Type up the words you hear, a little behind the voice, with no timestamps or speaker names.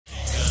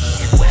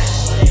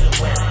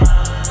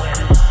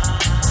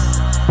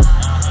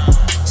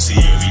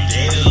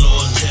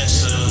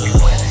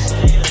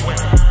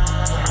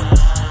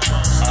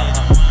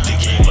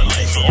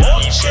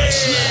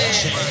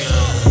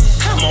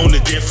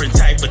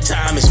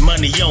time it's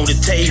money on the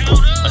table.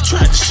 I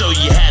tried to show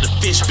you how to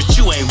fish, but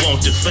you ain't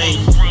want the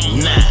fame.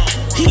 Nah,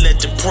 he let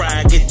the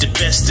pride get the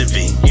best of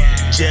him.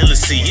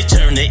 Jealousy, you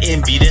turn to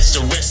envy, that's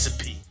the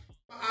recipe.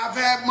 I've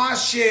had my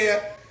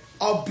share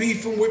of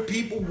beefing with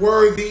people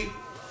worthy.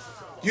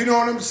 You know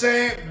what I'm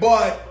saying?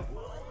 But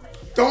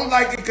don't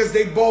like it because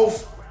they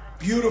both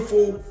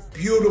beautiful,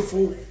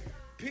 beautiful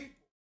people.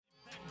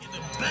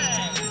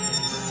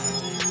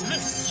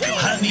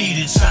 I need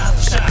it, chop,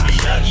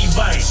 King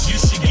Vice, you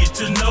should get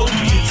to know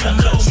me. I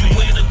cut you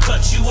in to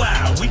cut you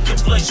out, we can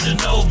play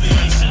Shinobi.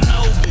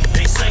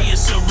 They say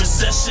it's a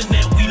recession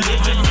that we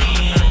living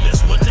in,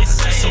 that's what they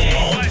say, so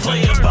I don't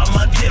play about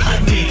my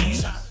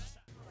dividends.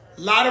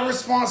 A lot of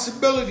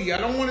responsibility. I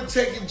don't want to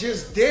take it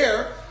just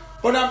there,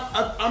 but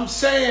I'm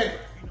saying,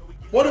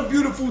 what a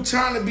beautiful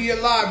time to be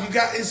alive. You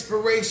got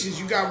inspirations,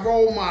 you got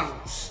role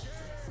models.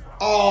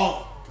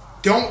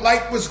 Don't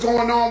like what's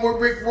going on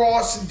with Rick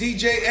Ross and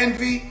DJ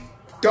Envy.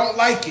 Don't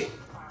like it.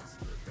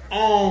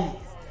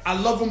 I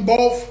love them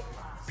both.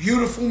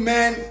 Beautiful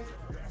men,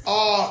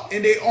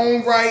 in their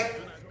own right,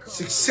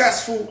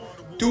 successful,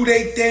 do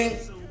their thing.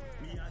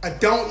 I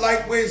don't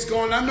like where it's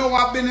going. I know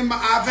I've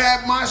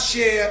had my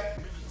share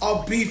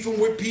of beefing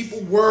with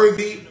people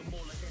worthy.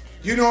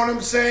 You know what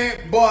I'm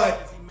saying?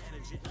 But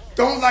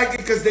don't like it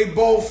because they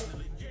both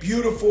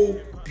beautiful,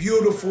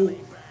 beautiful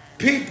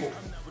people.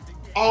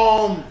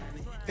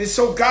 And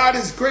so God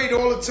is great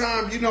all the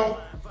time. You know,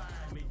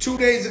 2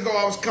 days ago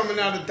I was coming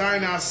out of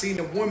diner. I seen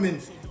a woman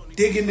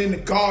digging in the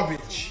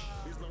garbage.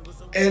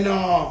 And,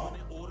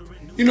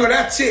 you know,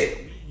 that's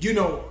it. You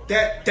know,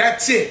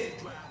 that's it.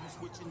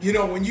 You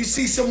know, when you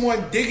see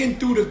someone digging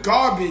through the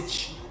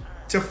garbage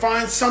to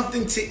find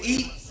something to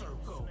eat,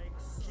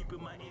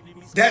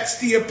 that's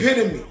the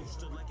epitome,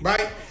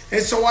 right?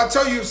 And so I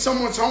tell you, if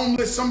someone's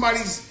homeless,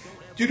 somebody's,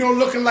 you know,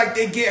 looking like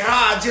they get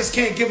high, I just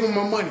can't give them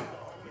my money.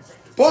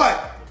 But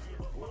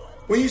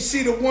when you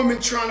see the woman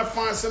trying to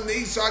find something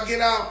to eat, so I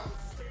get out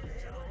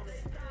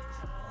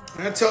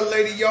and I tell the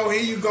lady, yo,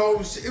 here you go.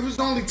 It was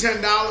only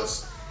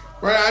 $10,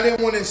 right? I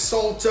didn't want to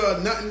insult her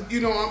or nothing.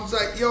 You know, I was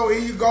like, yo, here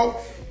you go.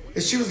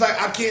 And she was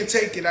like, I can't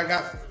take it.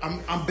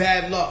 I'm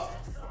bad luck.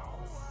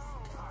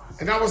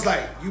 And I was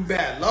like, you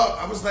bad luck?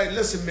 I was like,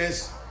 listen,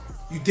 miss,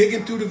 you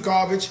digging through the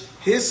garbage.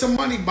 Here's some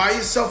money. Buy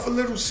yourself a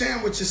little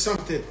sandwich or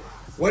something.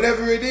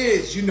 Whatever it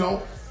is, you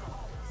know,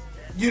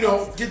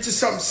 get you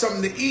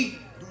something to eat.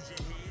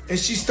 And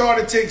she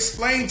started to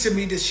explain to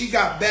me that she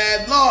got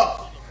bad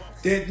luck,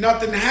 that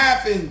nothing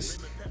happens,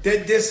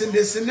 that this and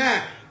this and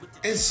that.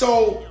 And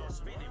so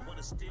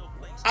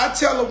I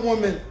tell a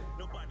woman,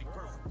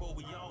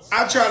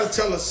 I try to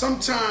tell her,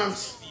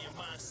 sometimes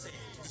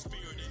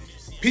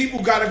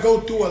people got to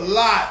go through a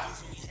lot.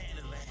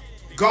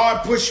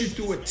 God puts you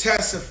through a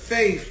test of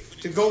faith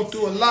to go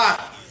through a lot.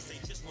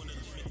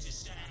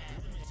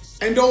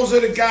 And those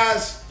are the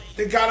guys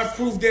that got to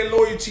prove their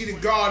loyalty to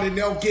God, and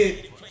they'll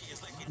get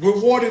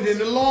rewarded in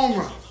the long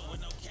run.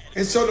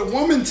 And so the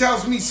woman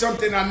tells me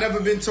something I've never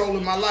been told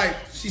in my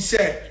life. She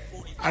said,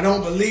 I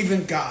don't believe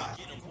in God.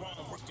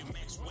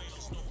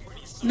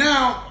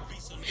 Now,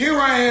 here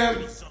I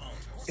am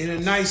in a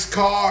nice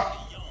car,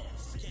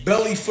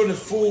 belly full of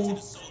food,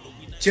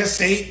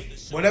 just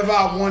ate whatever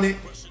I wanted,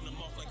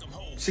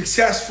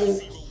 successful,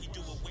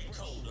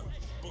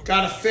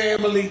 got a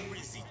family.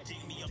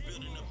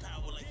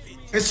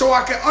 And so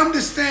I can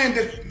understand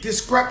the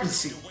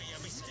discrepancy.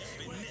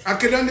 I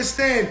could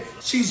understand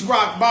she's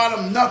rock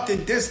bottom,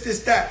 nothing,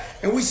 this, that.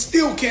 And we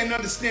still can't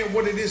understand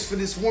what it is for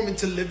this woman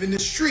to live in the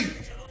street.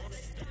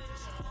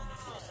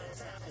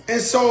 And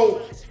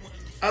so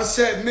I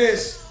said,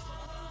 miss,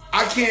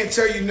 I can't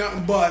tell you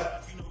nothing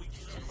but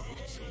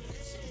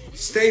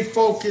stay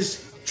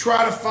focused,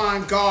 try to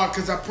find God,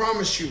 because I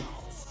promise you,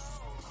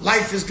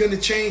 life is going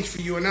to change for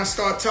you. And I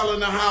start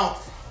telling her how,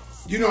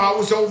 you know, I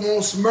was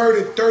almost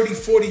murdered 30,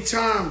 40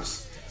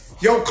 times.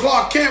 Yo,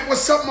 Clark Kent,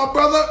 what's up, my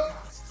brother?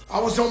 I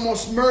was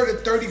almost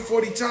murdered 30,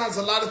 40 times.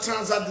 A lot of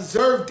times I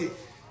deserved it.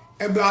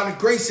 And by the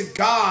grace of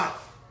God,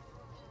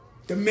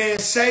 the man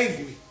saved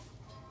me.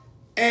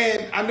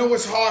 And I know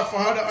it's hard for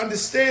her to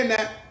understand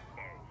that.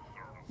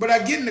 But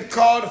I get in the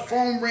car, the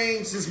phone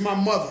rings, it's my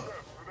mother.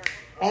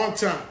 On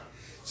time.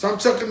 So I'm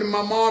talking to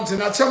my mom's,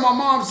 and I tell my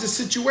mom's the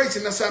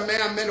situation. I said,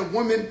 man, I met a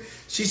woman.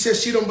 She said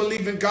she don't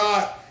believe in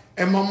God.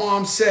 And my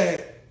mom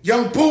said,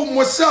 young Putin,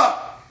 what's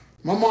up?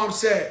 My mom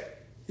said,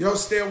 yo,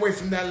 stay away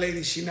from that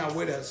lady. She not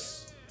with us.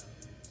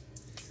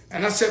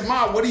 And I said,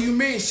 Ma, what do you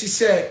mean? She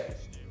said,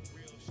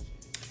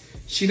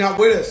 she not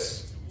with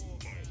us.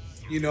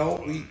 You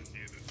know,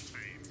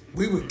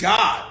 we with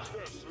God.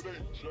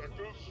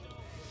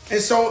 And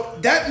so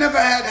that never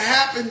had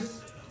happened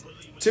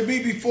to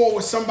me before,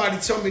 where somebody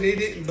told me they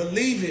didn't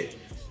believe it.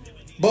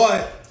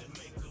 But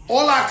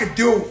all I could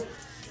do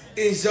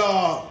is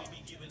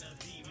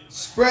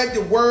spread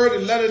the word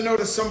and let her know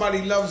that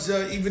somebody loves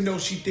her, even though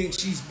she thinks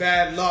she's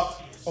bad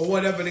luck or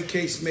whatever the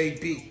case may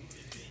be.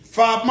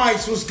 Five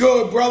Mics was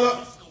good,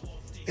 brother.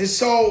 And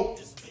so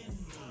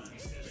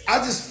I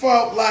just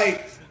felt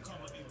like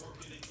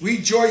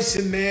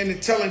rejoicing, man,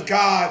 and telling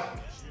God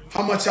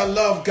how much I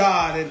love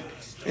God.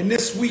 And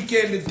this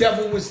weekend, the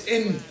devil was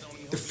in,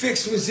 the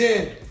fix was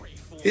in.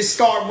 It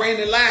started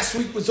raining. Last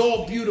week was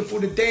all beautiful.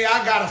 The day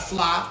I gotta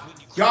fly,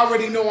 you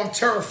already know I'm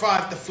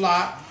terrified to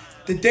fly.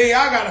 The day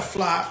I gotta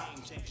fly,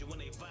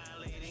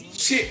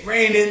 shit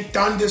raining,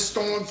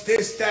 thunderstorms,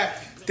 this,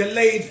 that,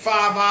 delayed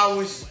 5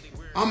 hours.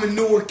 I'm in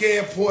Newark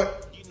Airport,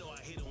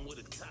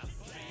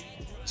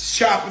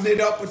 chopping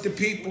it up with the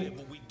people.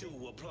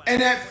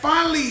 And that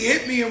finally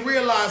hit me and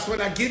realized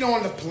when I get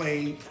on the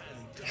plane,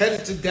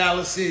 headed to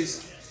Dallas,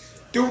 is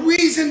the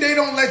reason they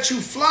don't let you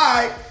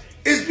fly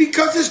is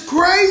because it's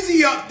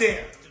crazy up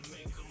there.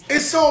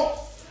 And so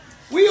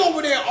we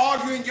over there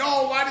arguing,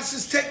 yo, why this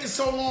is taking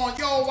so long?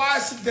 Yo, why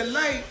is it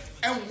delay?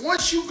 And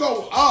once you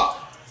go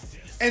up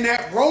and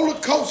that roller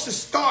coaster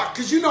start,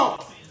 because you know,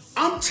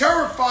 I'm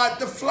terrified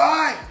to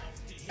fly.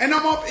 And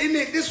I'm up in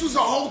it. This was a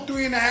whole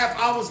 3.5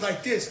 hours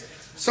like this.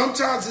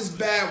 Sometimes it's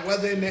bad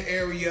weather in the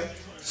area.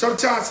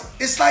 Sometimes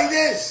it's like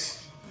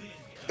this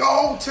the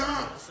whole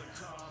time.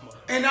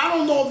 And I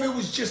don't know if it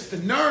was just the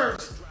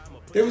nerves.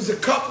 There was a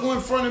couple in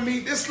front of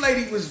me. This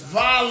lady was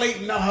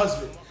violating her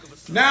husband.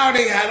 Now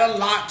they had a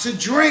lot to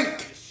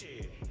drink.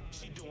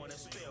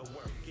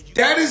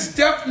 That is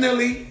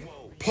definitely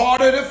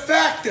part of the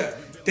factor.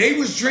 They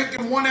was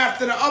drinking one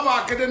after the other.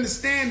 I could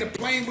understand the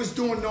plane was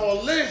doing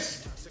all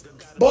this.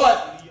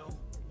 But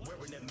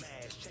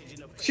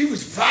she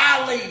was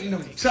violating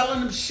them,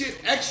 telling them shit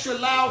extra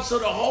loud so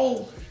the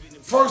whole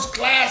first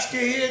class could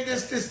hear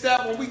this,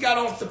 that. When we got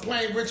off the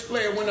plane, Rich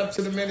Player went up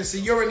to the man and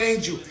said, you're an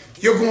angel.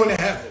 You're going to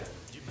heaven.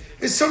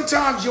 And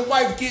sometimes your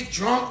wife get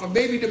drunk, or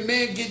maybe the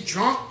man get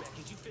drunk,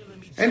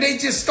 and they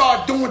just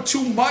start doing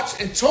too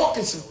much and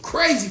talking some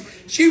crazy.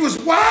 She was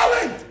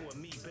wilding.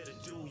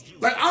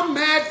 Like, I'm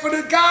mad for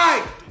the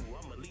guy.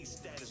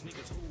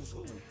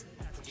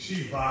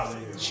 She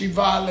violated. She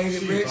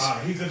violated, Rich.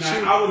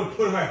 I would have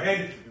put her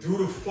head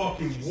through the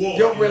fucking wall.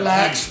 Yo,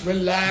 relax.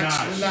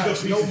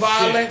 No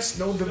violence,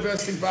 no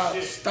domestic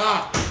violence.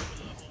 Stop.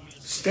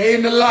 Stay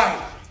in the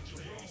light.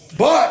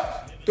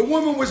 But the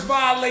woman was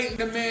violating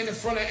the man in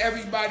front of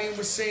everybody and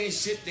was saying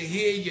shit to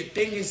hear. Your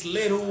thing is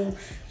little.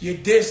 You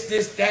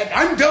this, that.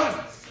 I'm done.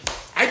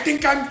 I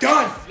think I'm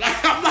done.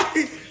 Like, I'm like,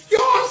 yo,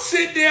 I'm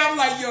sitting there. I'm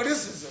like, yo,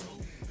 this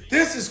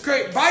is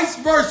great. Vice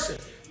versa.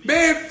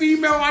 Man,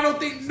 female, I don't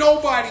think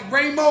nobody.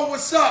 Raymo,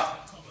 what's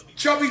up?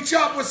 Chubby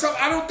Chub, what's up?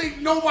 I don't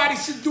think nobody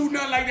should do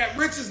nothing like that.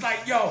 Rich is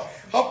like, yo.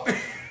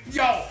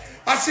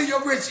 I said, yo,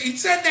 Rich, he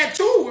said that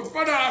too in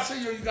front of her. I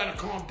said, yo, you got to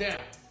calm down.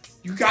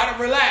 You got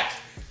to relax.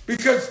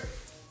 Because,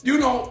 you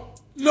know,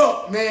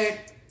 look, man,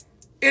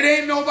 it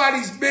ain't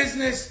nobody's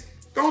business.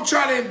 Don't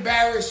try to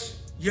embarrass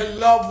your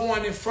loved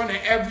one in front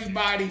of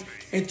everybody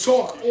and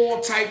talk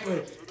all type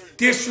of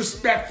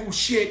disrespectful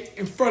shit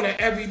in front of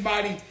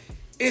everybody.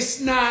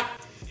 It's not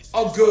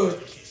a good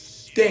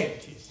thing.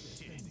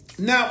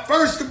 Now,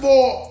 first of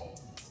all,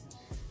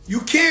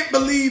 you can't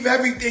believe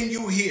everything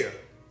you hear.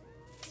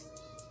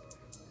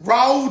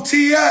 Raul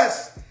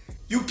T.S.,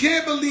 you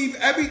can't believe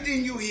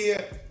everything you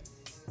hear.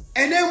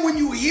 And then when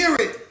you hear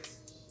it,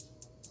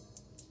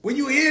 when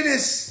you hear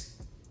this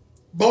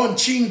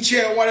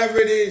bonchinche or whatever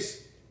it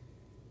is,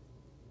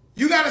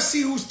 you got to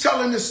see who's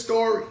telling the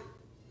story.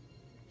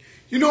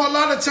 You know, a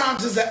lot of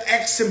times as an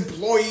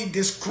ex-employee,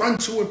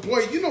 disgruntled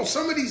employee, you know,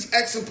 some of these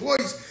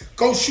ex-employees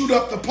go shoot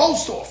up the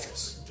post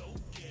office.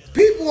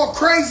 People are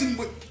crazy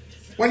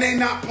when they're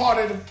not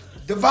part of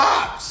the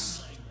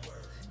vibes.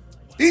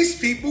 These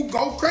people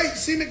go crazy.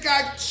 Seen the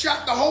guy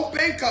shot the whole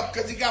bank up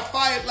because he got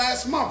fired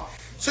last month.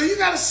 So you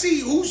got to see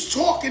who's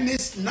talking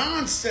this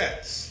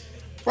nonsense,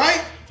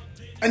 right?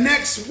 An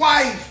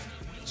ex-wife,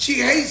 she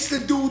hates the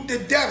dude to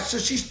death, so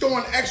she's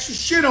throwing extra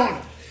shit on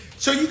him.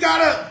 So you got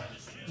to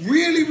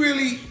really,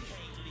 really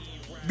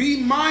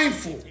be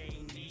mindful,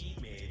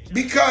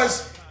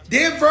 because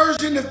their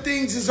version of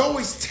things is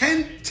always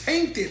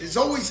tainted, it's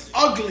always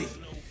ugly,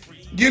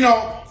 you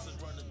know.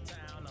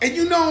 And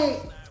you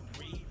know,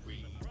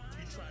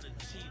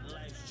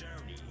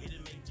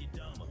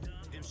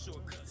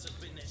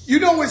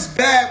 it's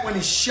bad when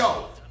it's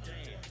show,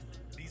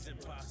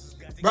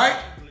 right?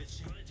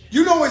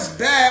 You know it's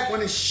bad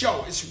when it's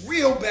show. It's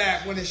real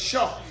bad when it's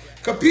show.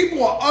 Because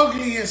people are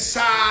ugly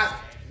inside,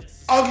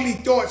 ugly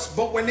thoughts,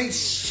 but when they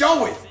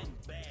show it,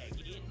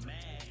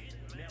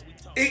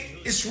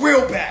 it's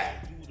real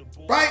bad,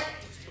 right?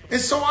 And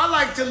so I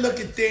like to look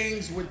at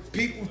things when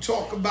people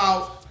talk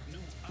about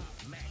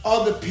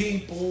other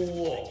people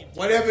or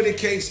whatever the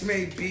case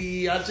may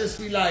be. I just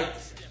be like,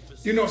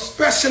 you know,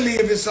 especially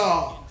if it's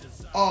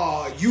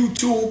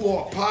YouTube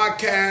or a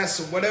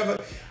podcast or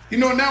whatever. You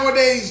know,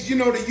 nowadays, you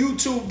know, the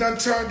YouTube done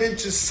turned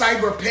into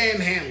cyber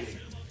panhandling.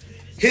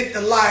 Hit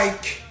the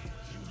like,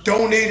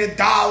 donate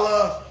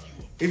 $1.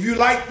 If you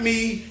like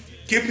me,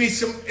 give me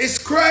some. It's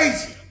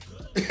crazy.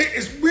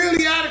 It's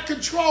really out of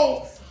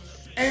control.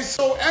 And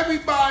so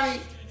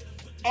everybody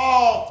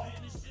got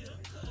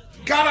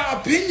an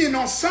opinion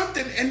on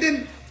something, and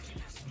then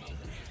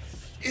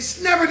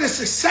it's never the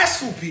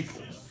successful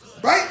people,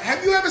 right?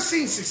 Have you ever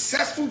seen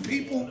successful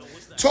people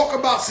talk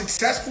about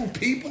successful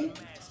people?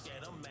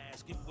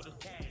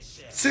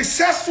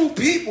 successful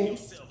people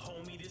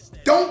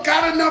don't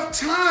got enough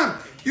time.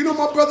 You know,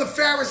 my brother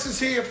Ferris is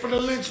here for the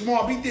lynch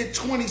mob. He did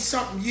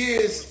 20-something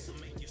years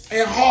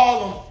in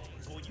Harlem.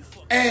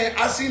 And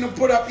I seen him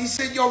put up, he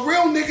said, yo,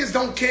 real niggas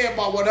don't care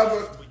about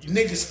whatever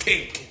niggas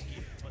think.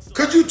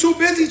 Cause you too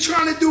busy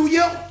trying to do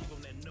yo.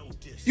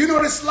 You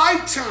know, this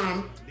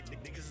lifetime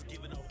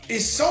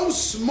is so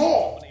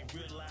small.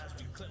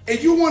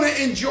 And you want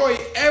to enjoy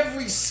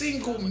every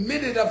single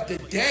minute of the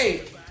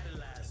day.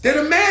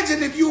 Then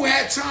imagine if you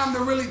had time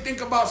to really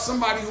think about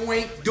somebody who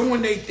ain't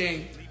doing their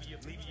thing.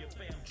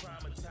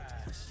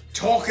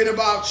 Talking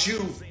about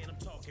you.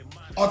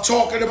 Or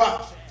talking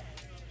about...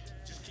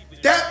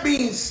 That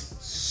means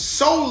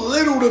so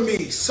little to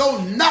me. So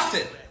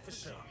nothing.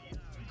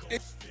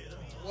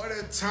 What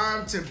a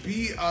time to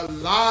be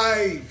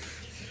alive.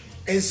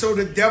 And so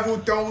the devil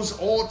throws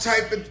all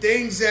type of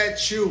things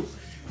at you.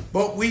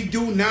 But we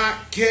do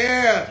not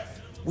care.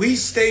 We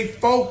stay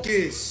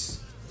focused.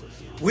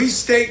 We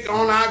stay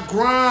on our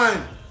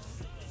grind.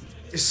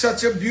 It's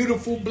such a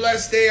beautiful,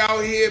 blessed day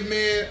out here,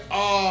 man.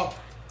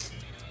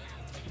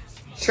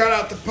 Shout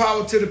out the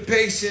power to the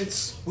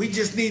patients. We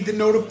just need to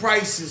know the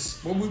prices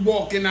when we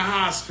walk in the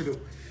hospital.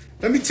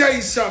 Let me tell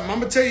you something. I'm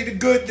going to tell you the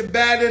good, the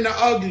bad, and the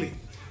ugly.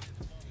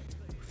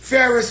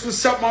 Ferris,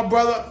 what's up, my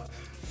brother?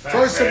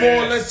 First of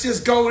all, let's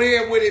just go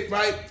there with it,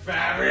 right?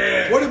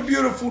 What a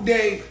beautiful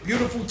day,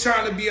 beautiful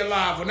time to be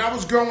alive. When I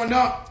was growing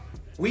up,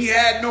 we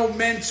had no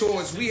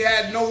mentors. We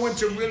had no one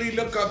to really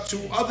look up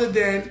to other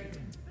than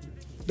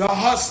the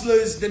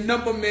hustlers, the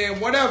number man,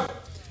 whatever.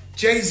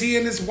 Jay-Z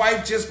and his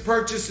wife just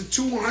purchased a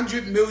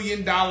 $200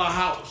 million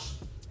house.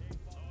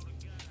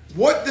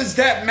 What does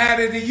that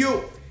matter to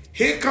you?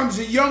 Here comes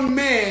a young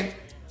man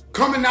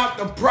coming out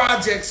the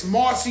projects,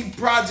 Marcy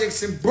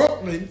Projects in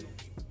Brooklyn,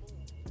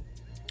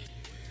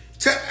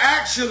 to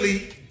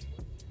actually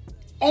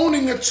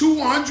owning a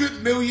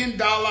 $200 million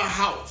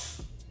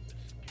house.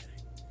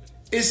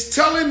 It's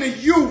telling the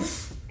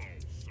youth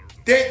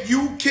that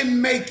you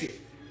can make it,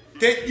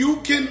 that you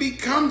can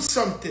become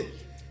something,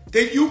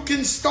 that you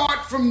can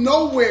start from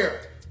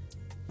nowhere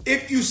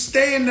if you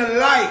stay in the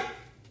light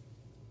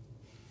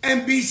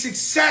and be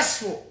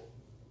successful.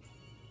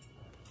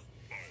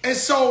 And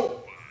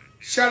so,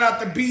 shout out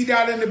to B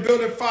Dot in the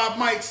building, 5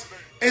 mics.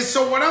 And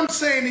so what I'm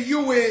saying to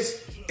you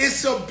is,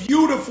 it's a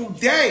beautiful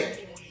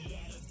day.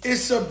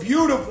 It's a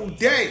beautiful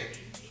day.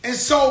 And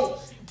so,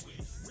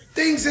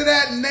 things of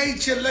that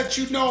nature let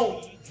you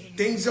know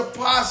things are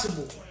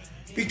possible.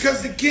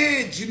 Because the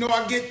kids, you know,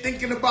 I get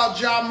thinking about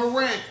Ja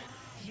Morant.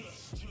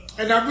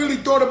 And I really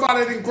thought about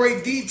it in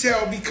great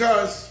detail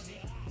because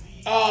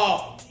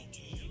I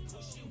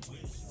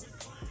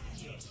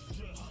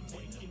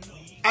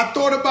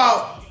thought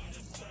about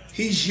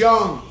he's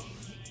young.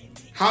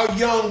 How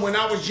young, when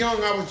I was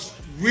young, I was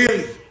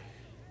really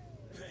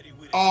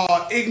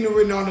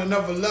ignorant on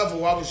another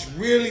level. I was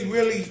really,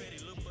 really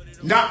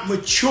not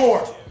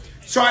mature.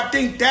 So I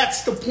think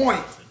that's the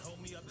point.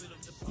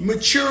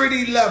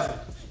 Maturity level.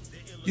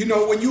 You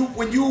know, when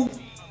you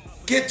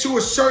get to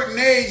a certain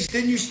age,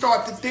 then you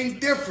start to think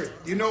different.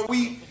 You know,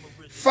 we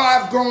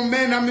 5 grown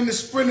men. I'm in the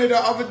Sprinter the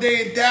other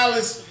day in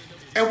Dallas,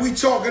 and we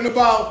talking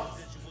about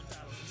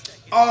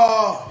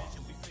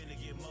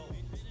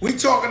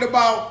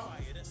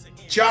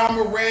Ja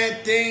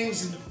Morant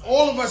things, and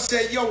all of us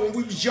said, yo, when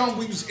we was young,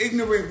 we was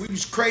ignorant, we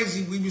was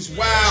crazy, we was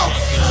wild.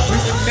 We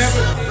would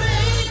never.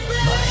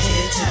 My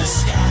head to the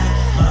sky,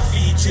 my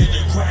feet to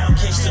the ground,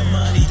 catch the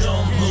money,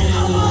 don't move.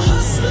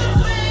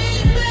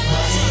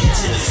 My head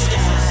to the sky,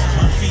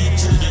 my feet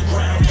to the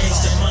ground, catch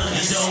the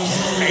money, don't move.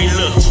 Hey,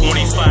 look,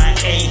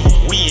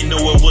 25-8, we didn't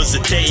know it was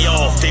a day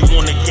off. They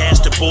wanna gas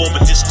the ball,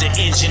 but this the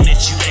engine that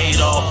you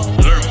ate off.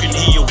 Lurking,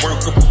 he a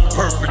worker,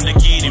 purping to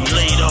get him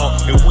laid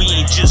off. And we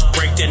ain't just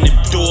break down them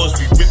doors,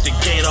 we rip the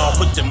gate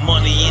off, put the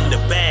money in the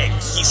bag.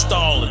 He's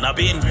stalling, I've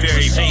been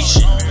very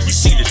patient. You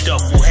see the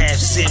duffel half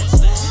sip.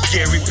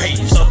 Gary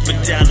Payton up and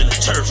down in the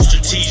turf,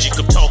 strategic.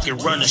 I'm talking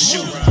run and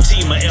shoot.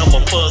 Team of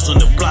Elmer Buzz on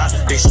the block,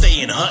 they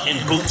stay in hunting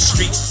boot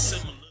streets.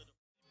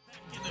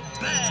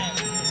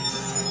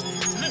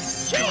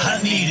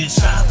 I need it,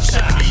 chop,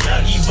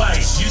 King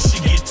Vice, you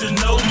should get to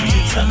know me.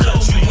 I know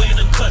you when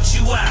to cut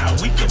you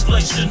out, we can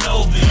play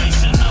Shinobi.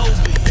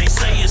 They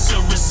say it's a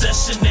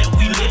recession that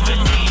we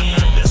living in.